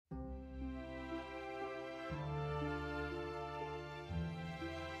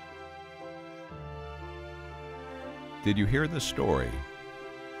Did you hear the story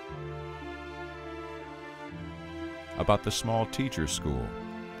about the small teacher school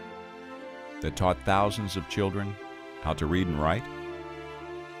that taught thousands of children how to read and write?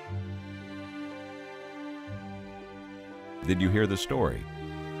 Did you hear the story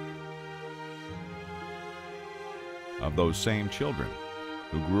of those same children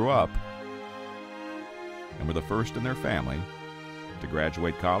who grew up and were the first in their family to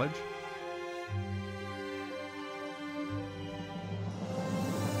graduate college?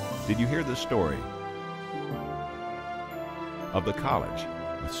 Did you hear the story of the college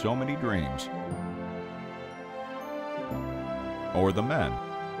with so many dreams, or the men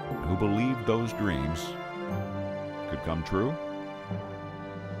who believed those dreams could come true?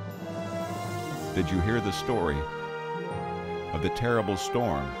 Did you hear the story of the terrible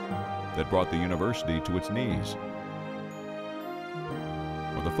storm that brought the university to its knees,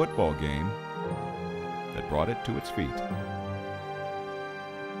 or the football game that brought it to its feet?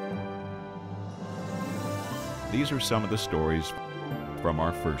 These are some of the stories from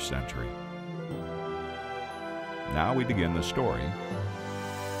our first century. Now we begin the story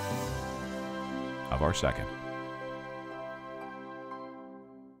of our second.